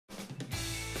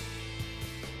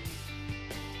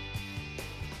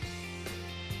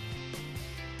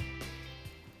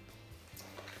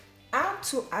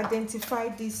to identify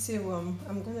this serum,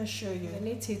 I'm going to show you.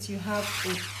 Underneath it, you have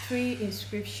a 3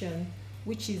 inscription,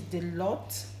 which is the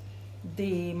lot,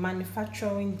 the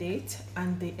manufacturing date,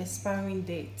 and the expiring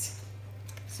date.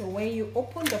 So when you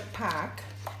open the pack,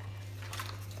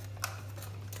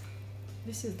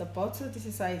 this is the bottle. This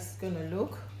is how it's going to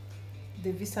look.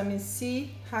 The vitamin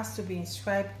C has to be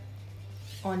inscribed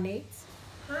on it.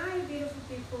 Hi beautiful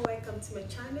people, welcome to my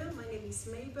channel. My name is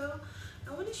Mabel.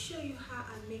 I want to show you how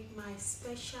I make my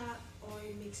special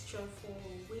oil mixture for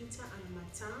winter and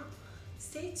harmattan.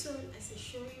 Stay tuned as I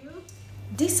show you.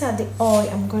 These are the oil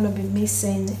I'm going to be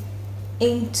mixing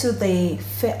into the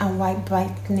Fair and White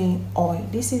brightening oil.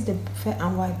 This is the Fair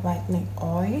and White brightening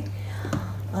oil.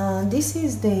 This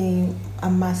is the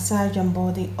massage and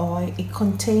body oil. It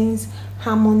contains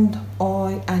almond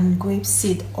oil and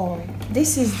grapeseed oil.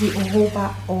 This is the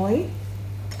jojoba oil.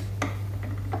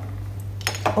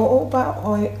 Jojoba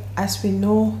oil, as we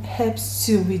know, helps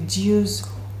to reduce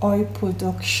oil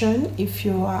production if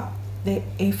you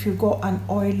got an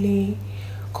oily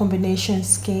combination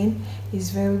skin. It's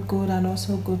very good and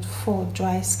also good for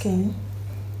dry skin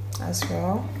as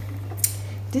well.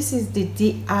 This is the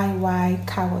DIY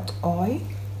carrot oil,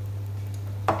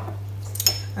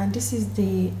 and this is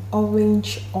the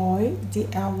orange oil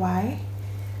DIY.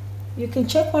 You can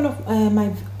check one of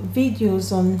my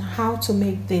videos on how to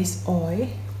make this oil.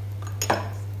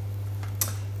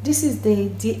 This is the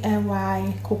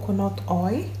DIY coconut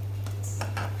oil.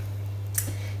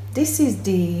 This is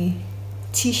the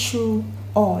tissue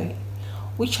oil,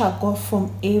 which I got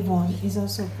from Avon. Is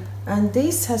also good. And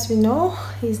this, as we know,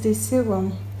 is the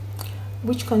serum,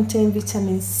 which contains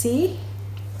vitamin C.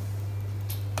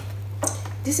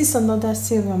 This is another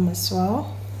serum as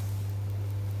well.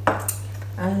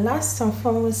 And last and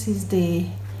foremost is the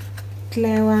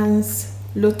clarins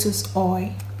lotus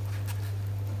oil.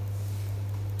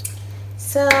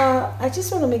 So I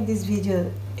just want to make this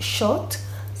video short.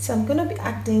 So I'm going to be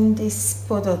adding this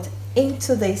product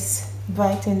into this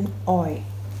brightening oil.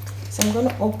 So I'm going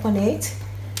to open it.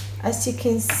 As you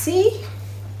can see,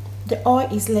 the oil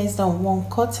is less than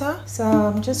 1/4. So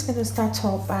I'm just going to start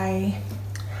off by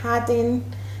adding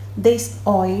this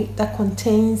oil that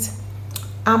contains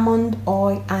almond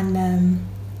oil and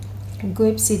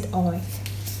grapeseed oil.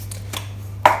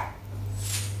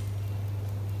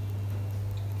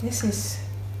 This is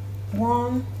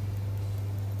 1.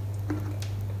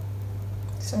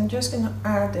 So I'm just going to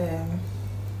add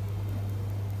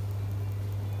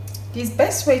the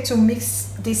best way to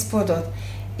mix this product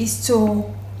is to,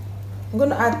 I'm going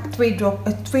to add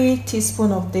 3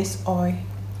 teaspoons of this oil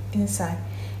inside,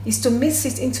 is to mix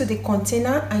it into the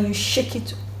container and you shake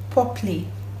it properly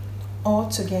all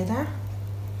together.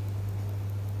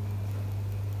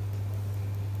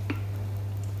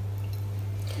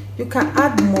 You can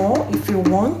add more if you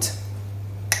want.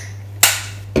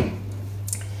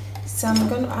 So I'm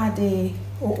going to add the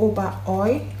jojoba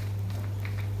oil.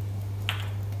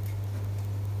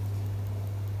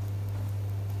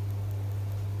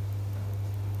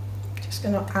 Just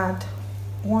going to add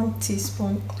 1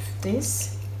 teaspoon of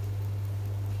this.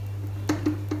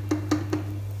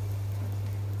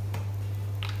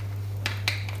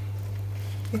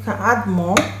 You can add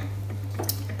more.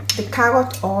 The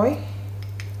carrot oil,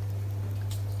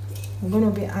 I'm going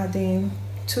to be adding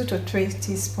 2 to 3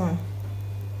 teaspoons.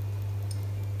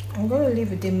 I'm going to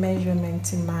leave the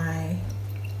measurement in my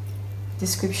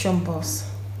description box.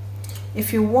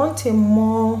 If you want a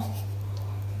more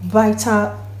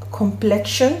brighter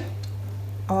complexion,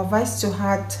 I advise to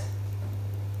add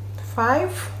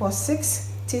 5 or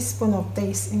 6 teaspoons of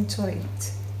this into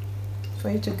it for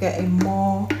you to get a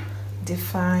more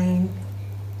defined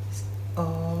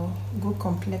or good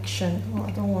complexion. Oh,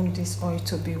 I don't want this oil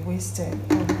to be wasted.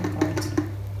 Oh my god.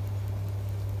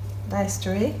 That's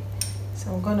 3.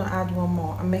 So I'm going to add 1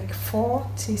 more and make 4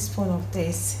 teaspoons of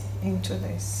this into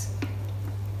this,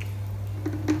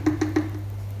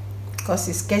 because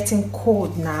it's getting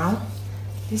cold now.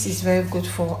 This is very good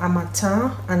for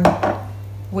harmattan and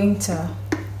winter.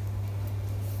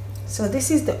 So this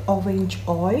is the orange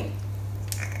oil.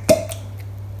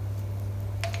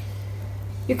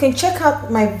 You can check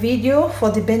out my video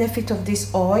for the benefit of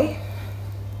this oil.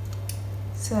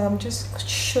 So I'm just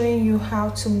showing you how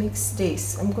to mix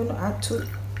this. I'm going to add 2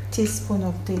 teaspoons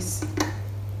of this,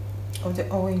 of the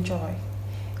orange oil.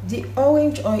 The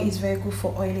orange oil is very good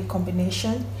for oily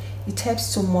combination. It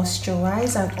helps to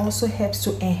moisturize and also helps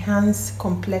to enhance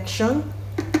complexion.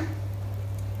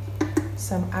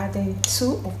 So I'm adding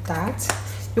 2 of that.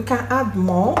 You can add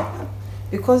more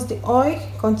because the oil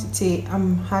quantity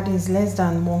I'm adding is less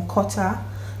than 1/4.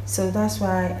 so that's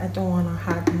why I don't want to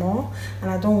add more, and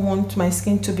I don't want my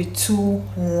skin to be too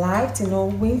light. You know,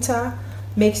 winter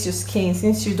makes your skin,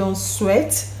 since you don't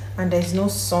sweat and there's no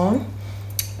sun,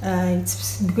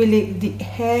 it's really the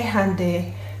air and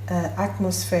the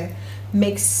atmosphere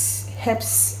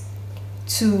helps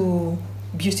to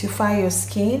beautify your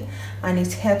skin, and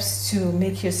it helps to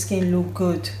make your skin look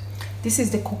good. This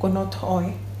is the coconut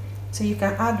oil, so you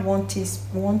can add one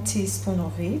teaspoon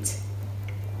of it.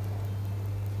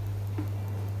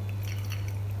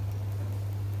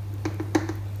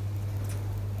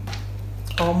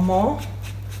 Or more,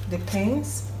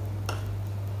 depends.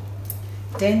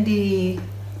 Then the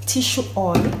tissue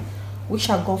oil, which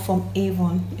I got from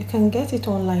Avon. You can get it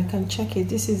online, you can check it.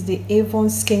 This is the Avon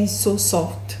Skin So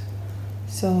Soft.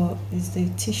 So it's the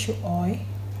tissue oil,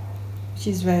 which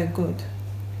is very good.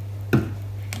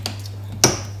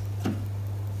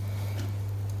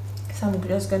 So I'm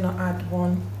just gonna add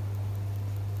one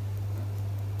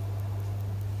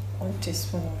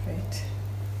teaspoon of it.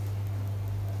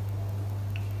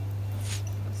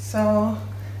 So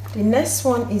the next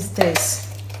one is this.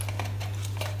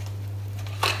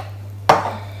 I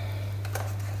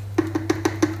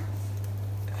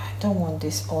don't want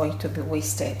this oil to be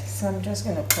wasted, so I'm just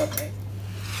gonna put it.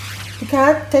 You can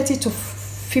add 30 to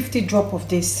 50 drops of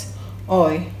this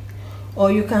oil,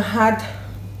 or you can add,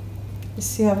 you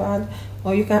see I've add,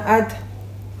 or you can add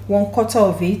 1/4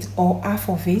 of it, or half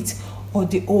of it, or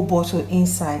the whole bottle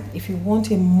inside if you want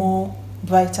a more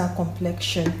brighter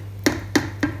complexion.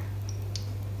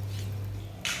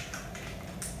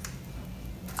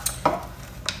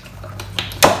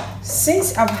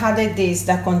 Since I've added this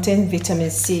that contains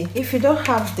vitamin C, if you don't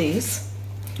have this,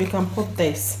 you can put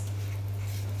this.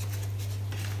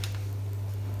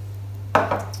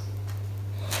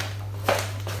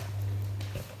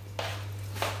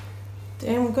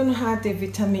 Then we're going to add the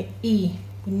vitamin E.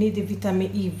 We need the vitamin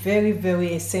E, very,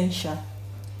 very essential.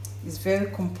 It's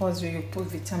very compulsory you put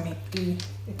vitamin E.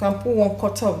 You can put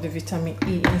 1/4 of the vitamin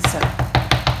E inside.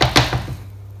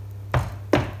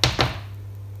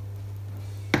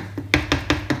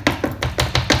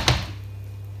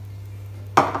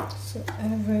 So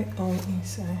every oil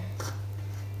inside.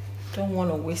 Don't want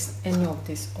to waste any of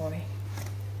this oil.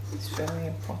 It's very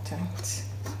important.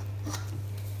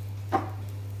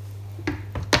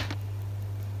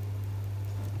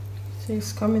 See,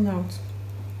 it's coming out.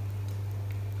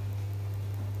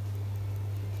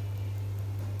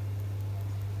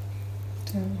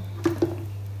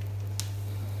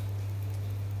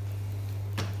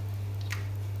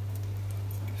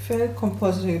 Very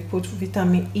compulsory, put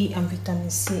vitamin E and vitamin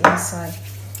C inside.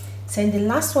 So the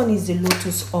last one is the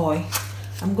lotus oil.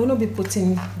 I'm going to be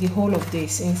putting the whole of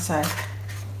this inside.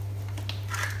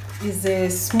 It's a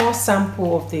small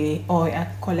sample of the oil I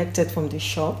collected from the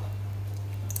shop.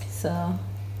 So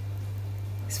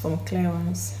it's from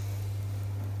Clarins.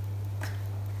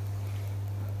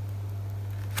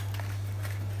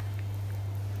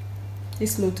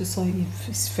 This lotus oil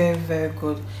is very, very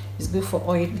good. It's good for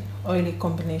oily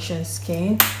combination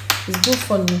skin. It's good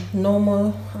for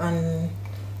normal and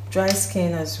dry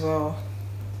skin as well.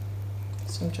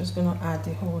 So I'm just going to add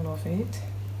the whole of it.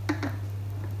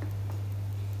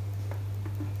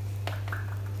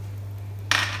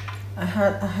 I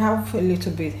have a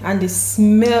little bit, and the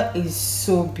smell is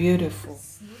so beautiful.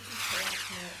 Oh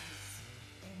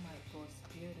my God, it's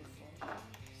beautiful.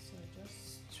 So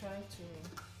just try to,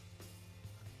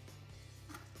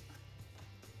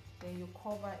 then you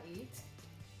cover it.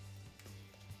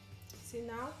 See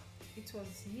now, it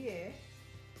was here.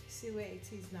 See where it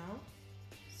is now.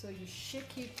 So you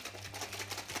shake it.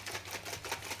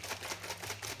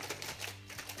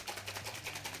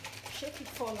 Shake it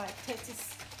for like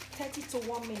 30 to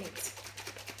 1 minute.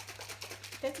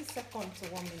 30 seconds to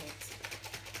 1 minute.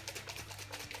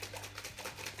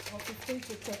 Or 15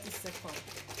 to 30 seconds.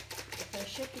 You can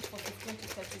shake it for 15 to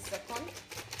 30 seconds.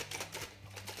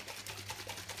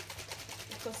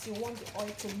 Because you want the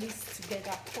oil to mix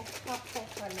together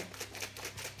properly.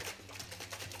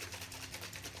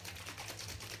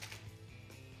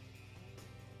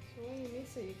 So when you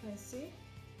mix it, you can see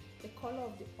the color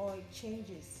of the oil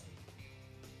changes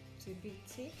to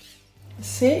vit.E.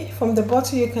 See, from the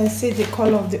bottle you can see the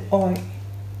color of the oil.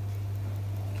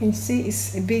 You can see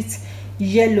it's a bit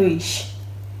yellowish.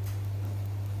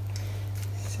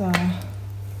 So,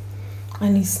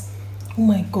 and it's, oh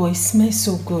my God, it smells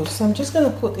so good. So I'm just going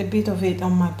to put a bit of it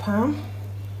on my palm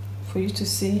for you to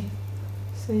see.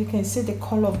 So you can see the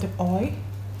color of the oil.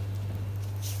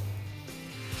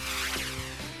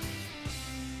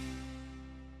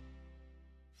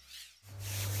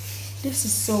 This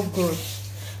is so good.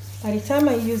 By the time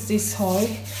I use this oil,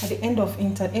 at the end of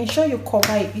ensure you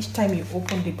cover it each time you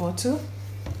open the bottle.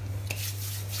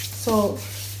 So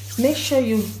make sure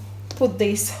you put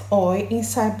this oil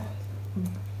inside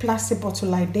plastic bottle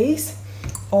like this,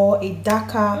 or a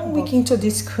darker. 1 week into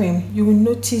this cream, you will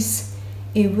notice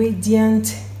a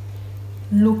radiant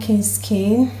looking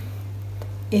skin,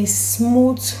 a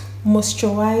smooth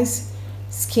moisturized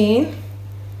skin.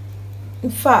 In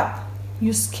fact,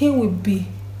 your skin will be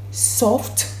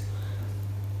soft,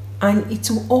 and it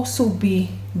will also be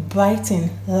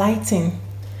lightening.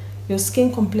 Your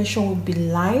skin complexion will be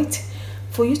light.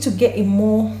 For you to get a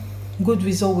more good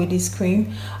result with this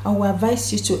cream, I will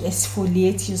advise you to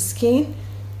exfoliate your skin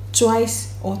 2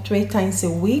 or 3 times a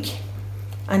week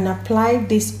and apply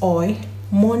this oil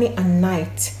morning and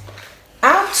night.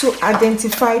 How to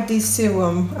identify this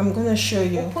serum, I'm going to show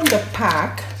you. Open the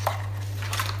pack.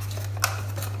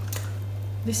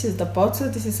 This is the bottle.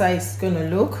 This is how it's going to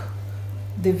look.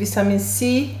 The vitamin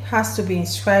C has to be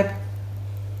inscribed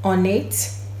on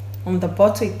it, on the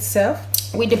bottle itself,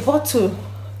 with the bottle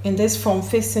in this form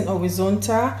facing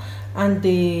horizontal and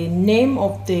the name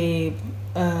of the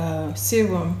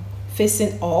serum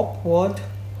facing upward.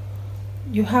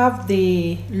 You have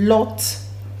the lot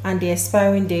and the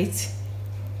expiring date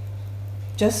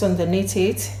just underneath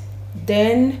it.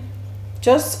 Then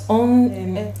just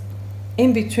on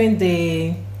in between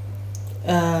the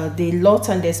lot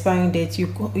and the expiring date, you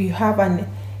have a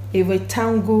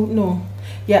rectangle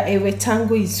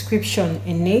inscription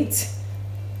in it,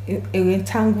 a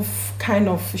rectangle kind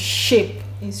of shape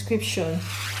inscription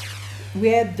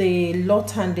where the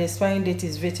lot and the expiring date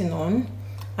is written on,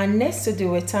 and next to the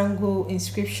rectangle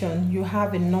inscription you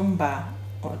have a number,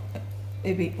 or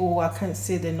maybe, I can't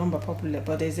say the number properly,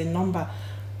 but there's a number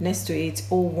next to it,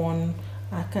 01,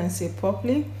 I can't say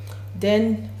properly.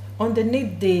 Then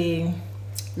underneath the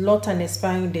lot and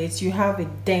expiring date, you have a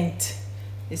dent,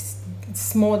 a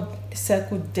small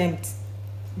circle dent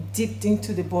dipped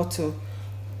into the bottle.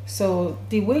 So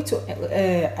the way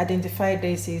to identify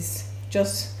this is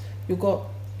just, you got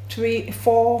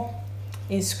 4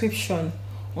 inscription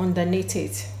underneath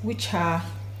it, which are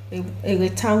a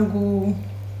rectangle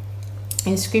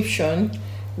inscription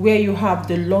where you have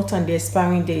the lot and the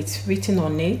expiring date written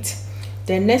on it.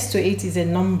 Then next to it is a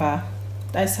number.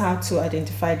 That's how to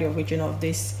identify the origin of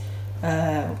this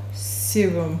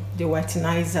serum, the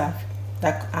whitenizer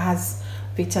that has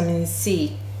vitamin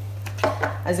C.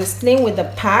 As explained with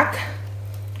the pack,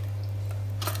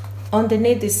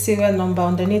 underneath the serial number,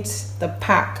 underneath the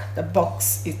pack, the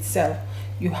box itself,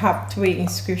 you have 3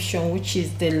 inscriptions, which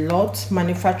is the lot,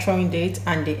 manufacturing date,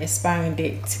 and the expiring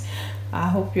date. I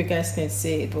hope you guys can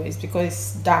see it, but it's because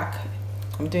it's dark.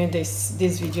 I'm doing this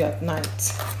video at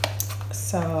night.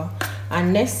 So,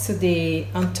 and next to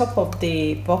on top of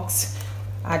the box,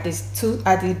 at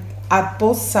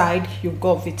both sides, you've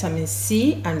got vitamin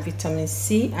C and vitamin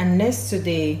C, and next to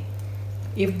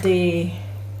if the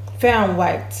fair and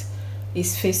white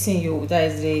is facing you,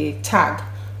 that is the tag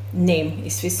name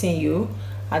is facing you,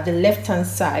 at the left hand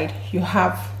side you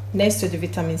have, next to the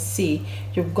vitamin C,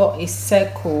 you've got a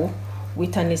circle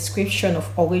with an inscription of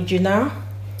original,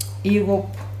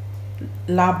 Europe,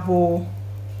 Labo,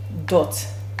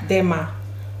 Derma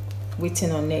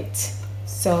written on it.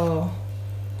 So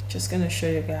just gonna show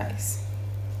you guys.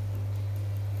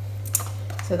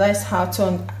 So that's how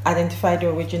to identify the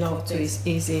original. It's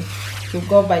easy. You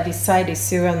go by the side a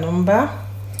serial number.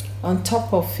 On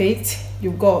top of it,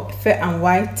 you got fair and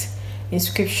white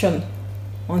inscription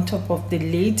on top of the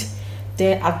lid.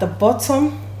 Then at the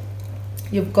bottom,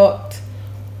 you've got,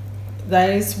 that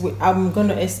is, I'm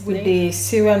gonna explain, with the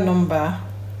serial number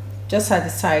just at the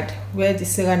side, where the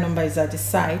serial number is at the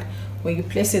side. When you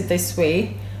place it this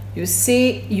way, you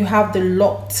see you have the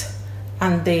lot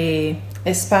and the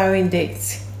expiring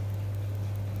date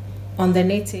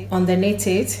underneath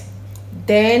it.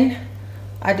 Then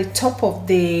at the top of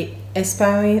the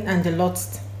expiring and the lot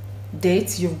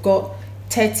date, you've got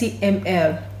 30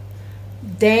 ml.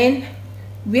 Then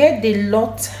where the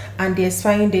lot and the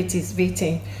expiring date is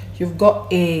written, you've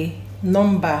got a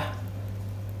number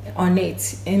on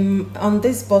it. On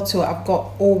this bottle I've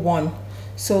got 01,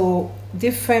 so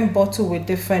different bottle with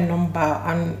different number,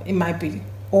 and it might be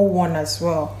 01 as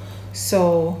well.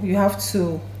 So you have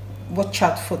to watch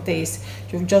out for this.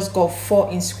 You've just got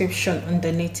 4 inscription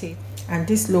underneath it, and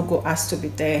this logo has to be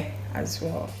there as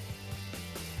well.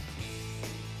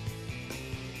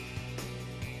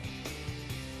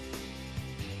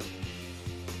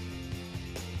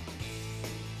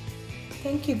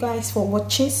 Thank you guys for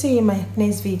watching. See you in my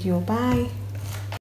next video. Bye.